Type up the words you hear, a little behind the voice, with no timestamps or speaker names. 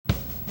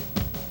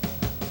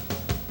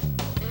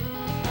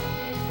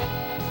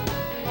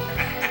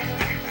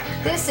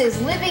This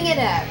is Living It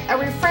Up, a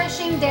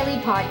refreshing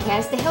daily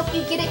podcast to help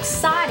you get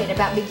excited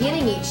about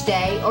beginning each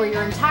day or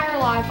your entire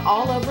life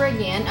all over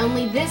again,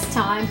 only this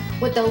time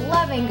with the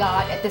loving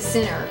God at the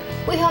center.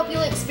 We hope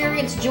you'll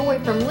experience joy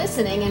from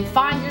listening and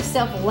find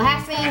yourself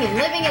laughing and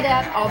living it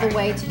up all the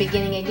way to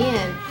beginning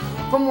again.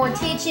 For more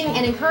teaching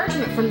and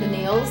encouragement from the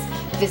Neils,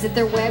 visit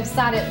their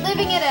website at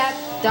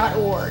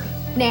livingitup.org.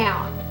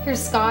 Now,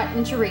 here's Scott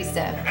and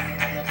Teresa.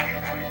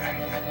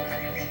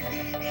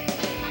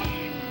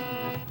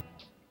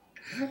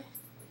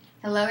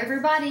 Hello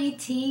everybody,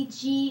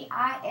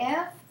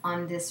 TGIF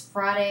on this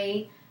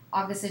Friday,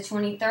 August the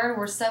 23rd.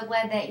 We're so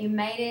glad that you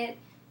made it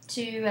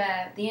to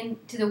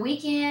the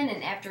weekend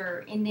and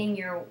after ending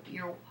your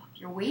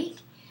week.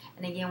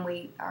 And again,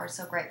 we are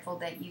so grateful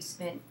that you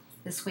spent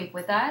this week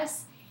with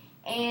us.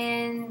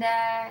 And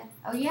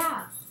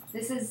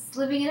this is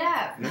Living It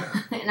Up.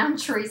 Yeah. And I'm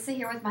Teresa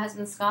here with my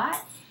husband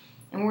Scott.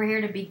 And we're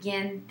here to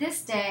begin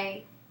this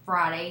day,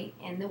 Friday,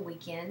 and the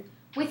weekend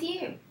with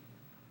you.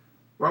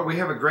 Well, we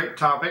have a great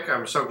topic.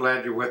 I'm so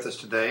glad you're with us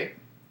today.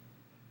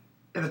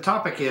 And the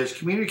topic is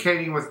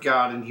communicating with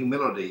God in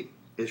humility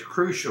is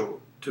crucial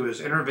to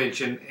His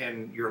intervention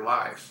in your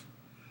life.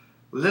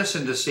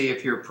 Listen to see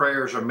if your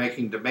prayers are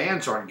making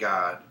demands on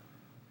God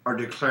or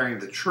declaring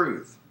the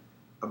truth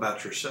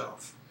about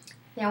yourself.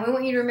 Yeah, we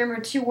want you to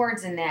remember two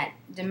words in that,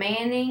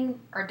 demanding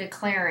or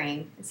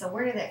declaring. And so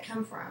where did that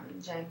come from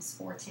in James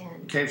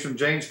 4:10? It came from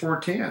James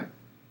 4:10.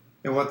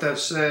 And what that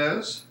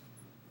says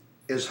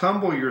is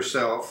humble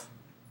yourself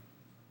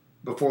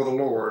before the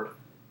Lord,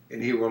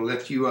 and He will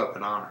lift you up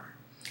in honor.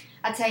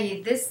 I tell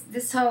you,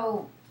 this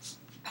whole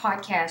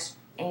podcast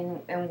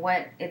and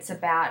what it's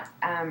about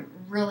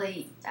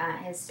really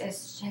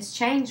has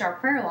changed our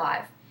prayer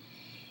life.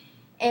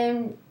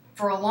 And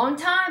for a long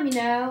time,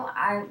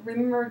 I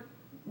remember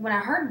when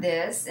I heard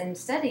this and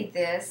studied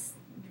this,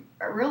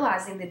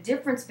 realizing the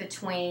difference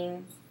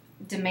between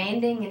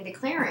demanding and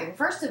declaring.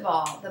 First of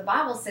all, the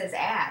Bible says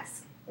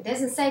ask. It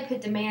doesn't say put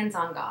demands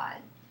on God.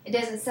 It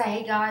doesn't say,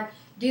 hey, God,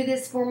 do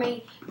this for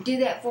me, do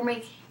that for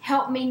me,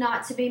 help me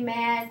not to be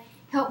mad,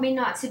 help me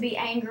not to be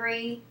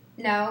angry.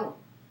 No,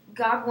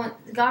 God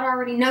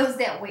already knows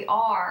that we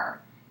are.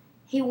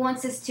 He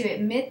wants us to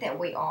admit that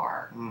we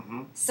are.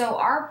 Mm-hmm. So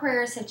our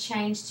prayers have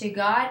changed to,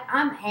 God,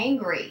 I'm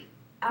angry.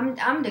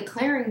 I'm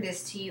declaring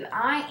this to you.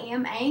 I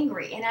am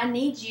angry, and I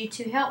need you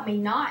to help me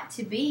not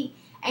to be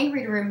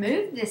angry, to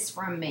remove this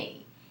from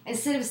me.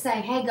 Instead of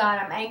saying, hey, God,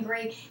 I'm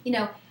angry.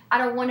 I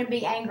don't want to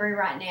be angry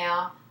right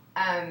now.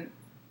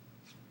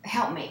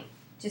 Help me.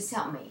 Just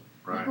help me.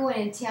 Right. You go in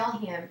and tell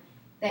Him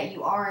that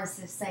you are,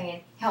 instead of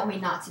saying, help me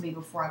not to be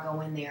before I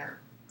go in there.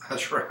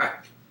 That's right.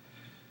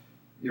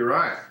 You're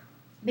right.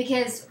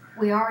 Because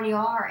we already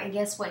are, and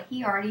guess what?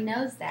 He already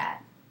knows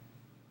that.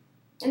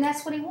 And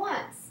that's what He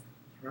wants.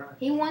 Right.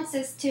 He wants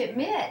us to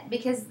admit,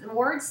 because the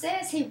Word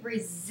says He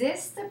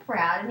resists the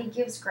proud and He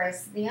gives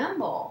grace to the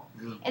humble.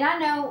 Mm. And I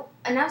know,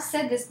 and I've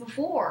said this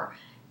before,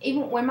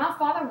 even when my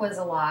father was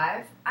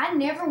alive, I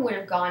never would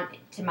have gone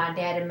to my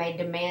dad and made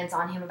demands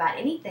on him about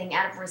anything.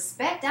 Out of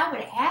respect, I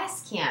would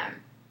ask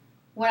him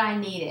what I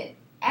needed.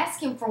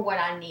 Ask him for what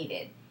I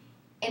needed.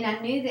 And I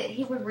knew that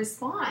he would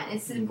respond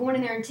instead of going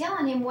in there and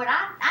telling him what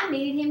I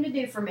needed him to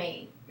do for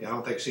me. Yeah, I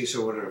don't think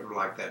Cecil would have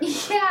liked that.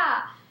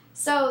 Yeah.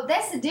 So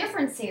that's the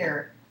difference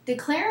here.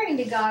 Declaring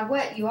to God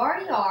what you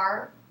already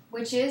are,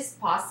 which is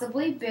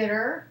possibly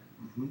bitter,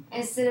 Mm-hmm.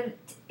 instead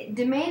of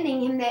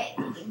demanding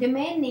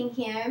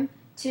him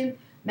to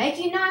make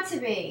you not to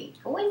be.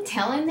 Go and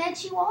tell Him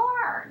that you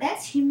are.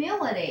 That's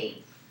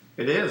humility.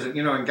 It is.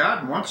 And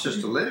God wants us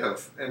to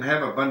live and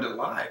have abundant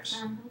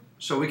lives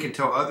so we can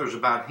tell others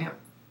about Him.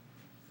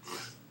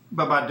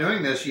 But by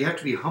doing this, you have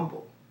to be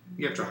humble.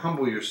 You have to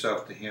humble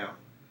yourself to Him.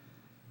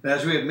 And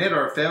as we admit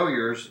our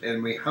failures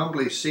and we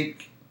humbly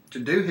seek to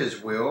do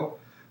His will,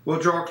 we'll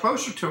draw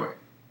closer to Him.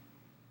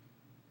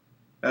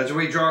 As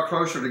we draw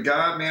closer to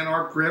God,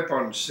 our grip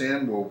on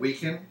sin will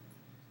weaken,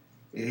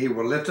 and He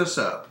will lift us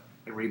up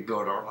and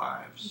rebuild our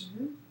lives.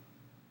 Mm-hmm.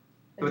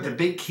 But the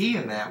big key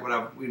in that,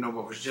 what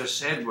was just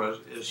said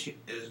is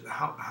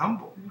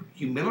humble,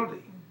 humility.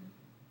 Mm-hmm.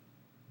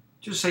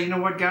 Just say, you know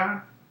what,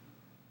 God,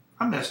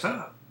 I messed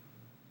up.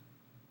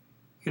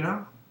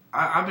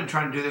 I've been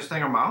trying to do this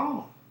thing on my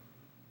own.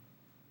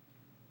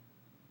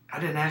 I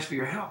didn't ask for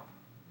your help.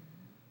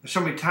 So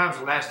many times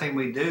the last thing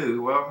we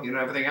do,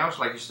 everything else,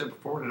 like you said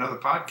before in another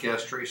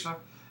podcast, Teresa,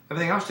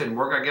 everything else didn't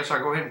work. I guess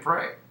I'll go ahead and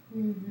pray.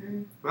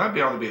 Mm-hmm. Well,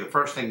 that ought to be the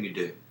first thing you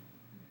do.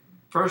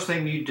 First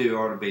thing you do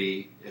ought to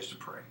be is to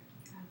pray.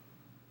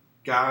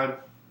 God,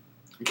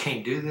 I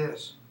can't do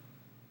this.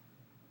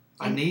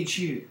 I need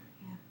you.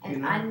 Yeah.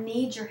 And I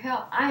need your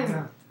help.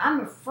 I'm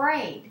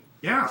afraid.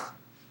 Yeah.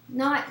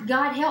 Not,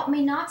 God, help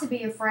me not to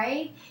be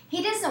afraid.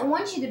 He doesn't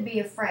want you to be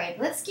afraid.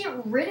 Let's get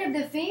rid of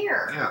the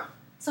fear. Yeah.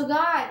 So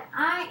God,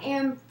 I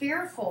am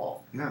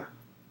fearful. Yeah.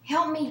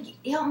 Help me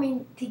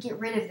to get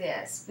rid of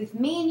this. With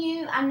me and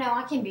you, I know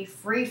I can be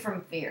free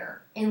from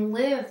fear and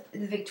live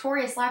the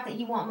victorious life that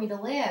you want me to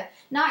live.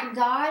 Not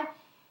God,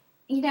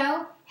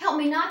 help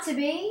me not to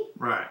be.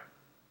 Right.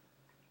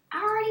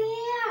 I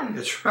already am.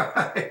 That's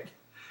right.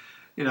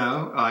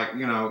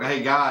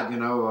 Hey, God,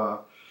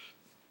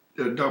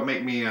 don't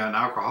make me an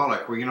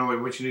alcoholic.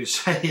 Well, what you need to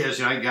say is,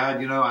 hey,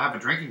 God, I have a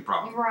drinking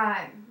problem.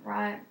 Right.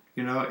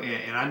 And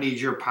I need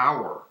your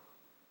power,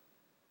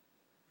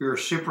 your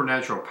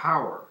supernatural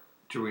power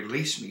to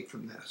release me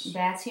from this.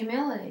 That's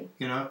humility.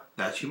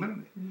 That's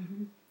humility.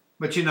 Mm-hmm.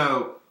 But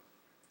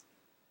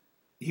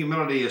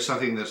humility is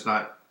something that's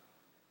not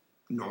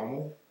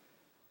normal.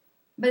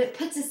 But it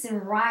puts us in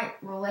right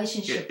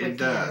relationship with Him. It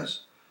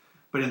does.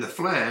 But in the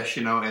flesh,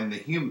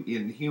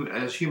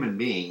 as human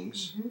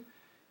beings, mm-hmm.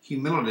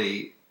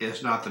 humility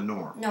is not the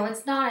norm. No,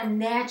 it's not a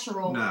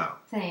natural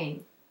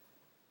thing.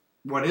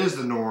 What is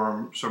the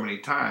norm so many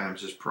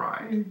times is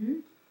pride.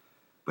 Mm-hmm.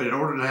 But in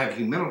order to have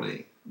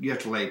humility, you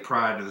have to lay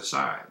pride to the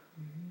side.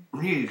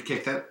 Mm-hmm. You need to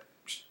kick that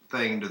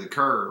thing to the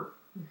curb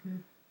mm-hmm.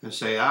 and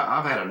say,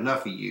 I've had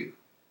enough of you.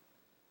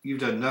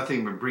 You've done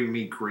nothing but bring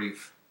me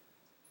grief.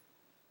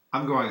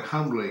 I'm going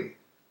humbly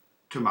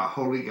to my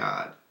holy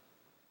God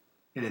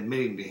and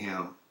admitting to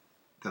Him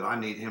that I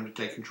need Him to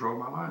take control of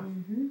my life.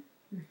 Mm-hmm.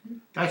 Mm-hmm.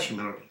 That's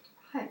humility.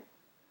 Right.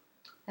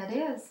 That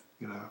is.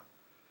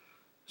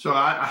 So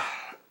I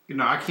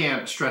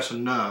can't stress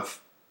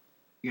enough,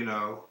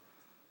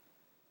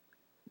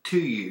 to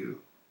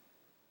you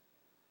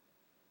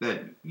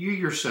that you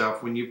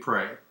yourself, when you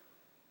pray,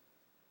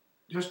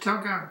 just tell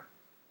God.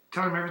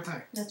 Tell Him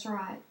everything. That's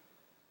right.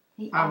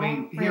 He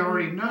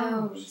already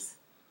knows.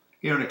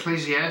 In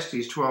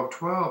Ecclesiastes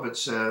 12:12, it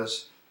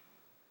says,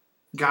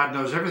 God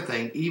knows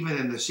everything, even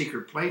in the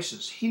secret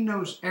places. He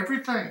knows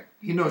everything.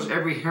 He knows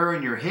every hair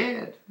in your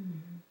head.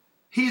 Mm-hmm.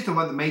 He's the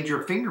one that made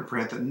your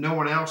fingerprint that no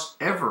one else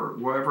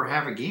will ever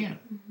have again.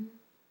 Mm-hmm.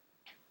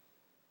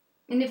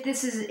 And if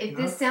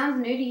this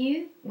sounds new to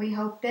you, we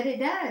hope that it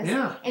does.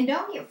 Yeah. And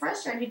don't get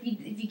frustrated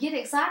if you get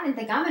excited and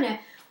think I'm gonna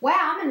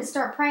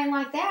start praying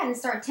like that and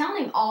start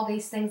telling Him all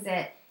these things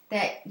that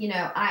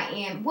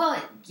I am.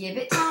 Well, give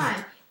it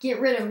time. Get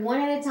rid of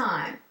one at a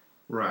time.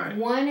 Right.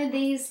 One of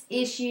these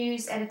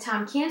issues at a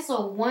time.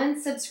 Cancel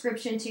one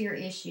subscription to your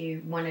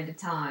issue one at a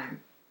time.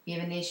 You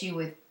have an issue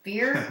with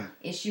fear,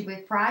 issue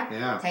with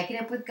pride, take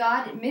it up with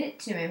God, admit it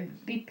to Him.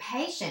 Be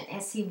patient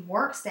as He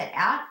works that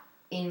out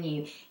in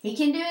you. He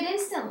can do it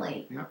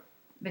instantly. Yeah.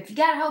 But if you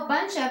got a whole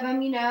bunch of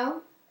them,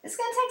 it's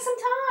going to take some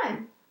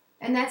time.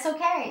 And that's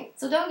okay.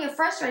 So don't get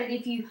frustrated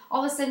if you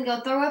all of a sudden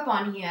go throw up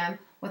on Him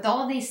with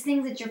all of these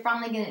things that you're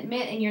finally going to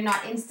admit and you're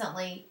not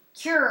instantly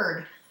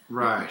cured.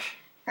 Right.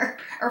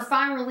 or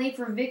find relief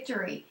or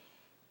victory.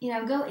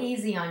 Go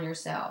easy on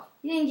yourself.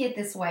 You didn't get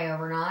this way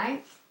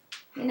overnight.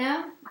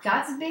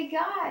 God's a big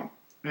God.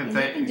 And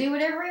He can do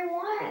whatever He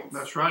wants.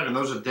 That's right. And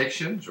those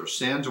addictions or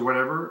sins or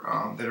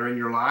whatever that are in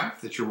your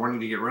life that you're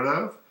wanting to get rid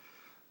of,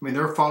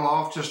 they'll fall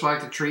off just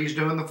like the trees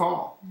do in the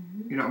fall.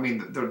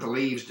 Mm-hmm. The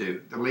leaves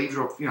do. The leaves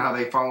will, how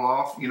they fall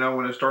off,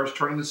 when it starts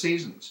turning the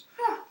seasons.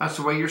 Yeah. That's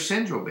the way your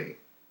sins will be.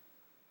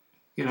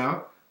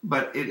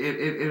 But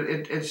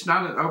it's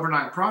not an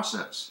overnight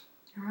process.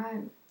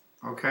 Right.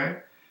 Okay?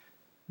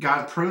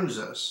 God prunes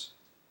us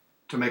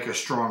to make us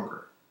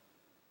stronger.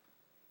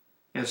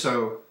 And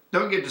so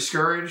don't get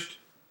discouraged.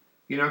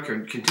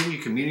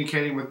 Continue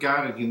communicating with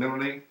God in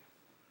humility.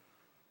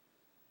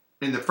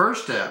 And the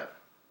first step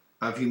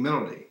of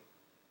humility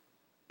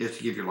is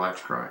to give your life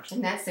to Christ.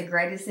 And that's the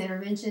greatest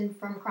intervention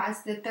from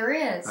Christ that there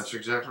is. That's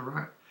exactly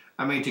right.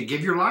 To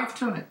give your life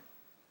to Him.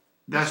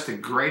 That's the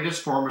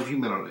greatest form of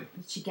humility.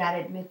 But you got to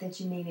admit that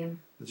you need Him.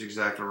 That's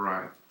exactly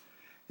right.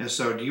 And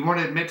so, do you want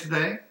to admit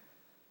today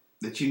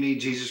that you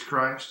need Jesus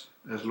Christ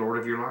as Lord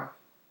of your life?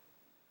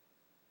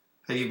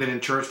 Have you been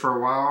in church for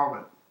a while,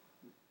 but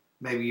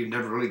maybe you've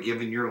never really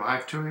given your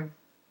life to Him?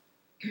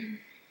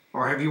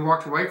 Or have you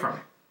walked away from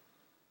Him?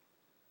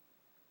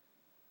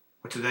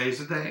 Well, today is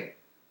the day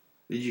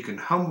that you can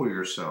humble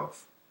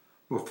yourself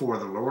before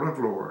the Lord of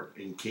Lords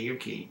and King of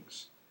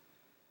Kings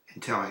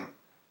and tell Him,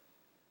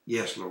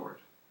 yes, Lord,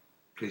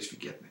 please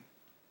forgive me.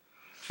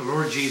 So,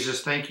 Lord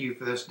Jesus, thank you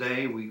for this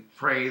day. We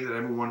pray that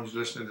everyone who's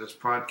listening to this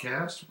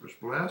podcast was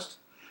blessed,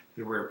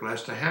 and we're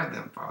blessed to have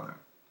them, Father.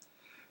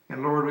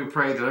 And Lord, we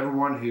pray that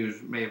everyone who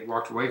may have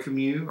walked away from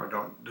you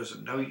or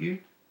doesn't know you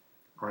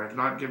or have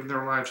not given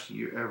their lives to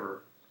you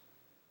ever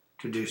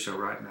to do so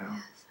right now.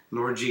 Yes.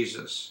 Lord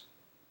Jesus,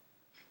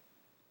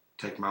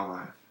 take my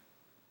life.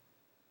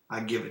 I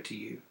give it to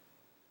you.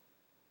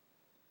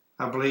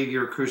 I believe you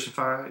were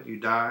crucified, you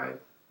died,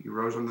 you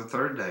rose on the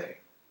third day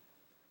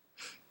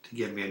to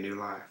give me a new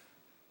life.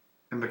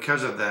 And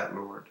because of that,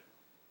 Lord,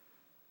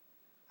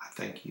 I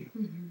thank you.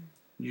 Mm-hmm.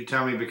 You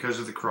tell me because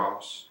of the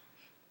cross,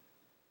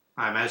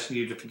 I'm asking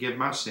you to forgive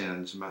my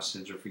sins, and my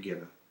sins are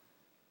forgiven.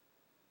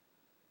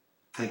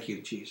 Thank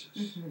you, Jesus.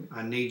 Mm-hmm.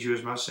 I need you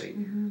as my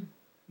Savior. Mm-hmm.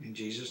 In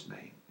Jesus'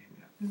 name,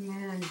 amen.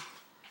 Amen.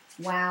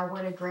 Wow,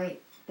 what a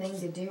great thing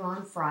to do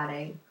on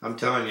Friday. I'm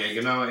telling you,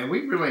 and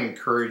we really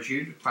encourage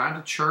you to find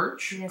a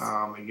church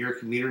in your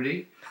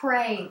community.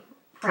 Pray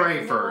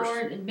first.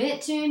 Lord.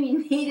 Admit to Him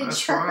you need a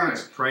That's church.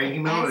 Right. Pray in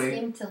humility.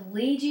 Ask Him to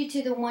lead you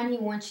to the one He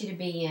wants you to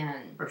be in.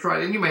 That's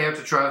right. And you may have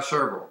to try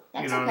several.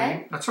 That's you know okay. what I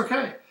mean? That's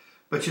okay.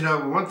 But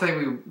one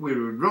thing we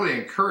would really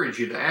encourage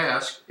you to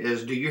ask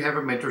is, do you have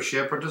a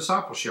mentorship or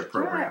discipleship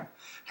program? Right.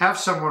 Have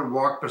someone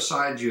walk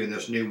beside you in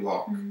this new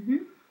walk. Mm-hmm.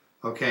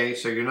 Okay,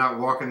 so you're not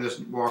walking this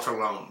walk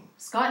alone.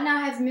 Scott and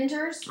I have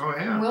mentors. Oh,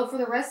 yeah. And will for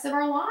the rest of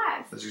our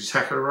life. That's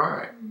exactly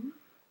right.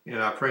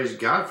 Mm-hmm. I praise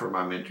God for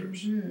my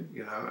mentors.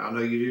 Mm-hmm. I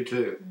know you do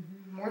too.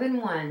 Mm-hmm. More than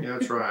one. Yeah,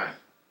 that's right.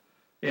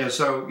 Yeah,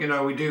 so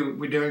we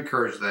do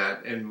encourage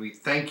that, and we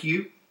thank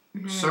you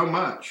so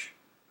much.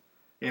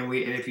 And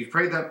if you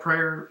prayed that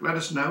prayer, let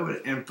us know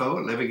at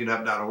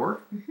info@livingitup.org.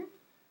 Mm-hmm.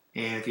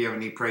 And if you have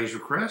any praise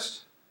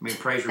reports,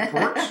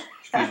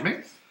 excuse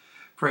me,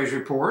 praise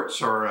reports,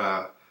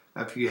 or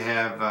if you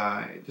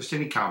have just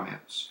any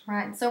comments.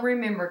 Right. So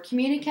remember,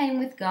 communicating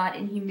with God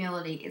in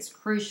humility is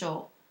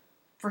crucial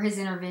for His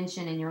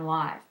intervention in your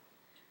life.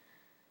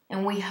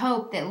 And we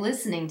hope that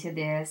listening to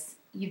this,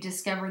 you've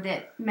discovered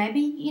that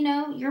maybe,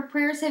 your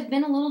prayers have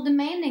been a little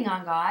demanding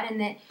on God, and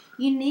that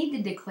you need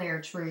to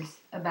declare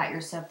truth about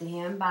yourself to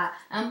Him by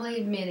humbly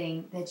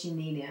admitting that you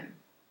need Him.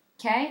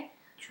 Okay?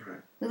 That's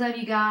right. We love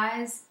you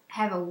guys.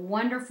 Have a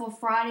wonderful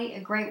Friday, a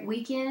great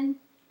weekend.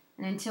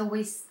 And until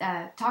we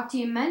talk to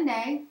you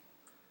Monday,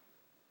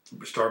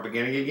 We start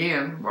beginning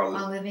again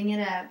while living it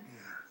up. Yeah.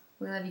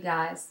 We love you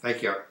guys.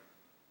 Thank you.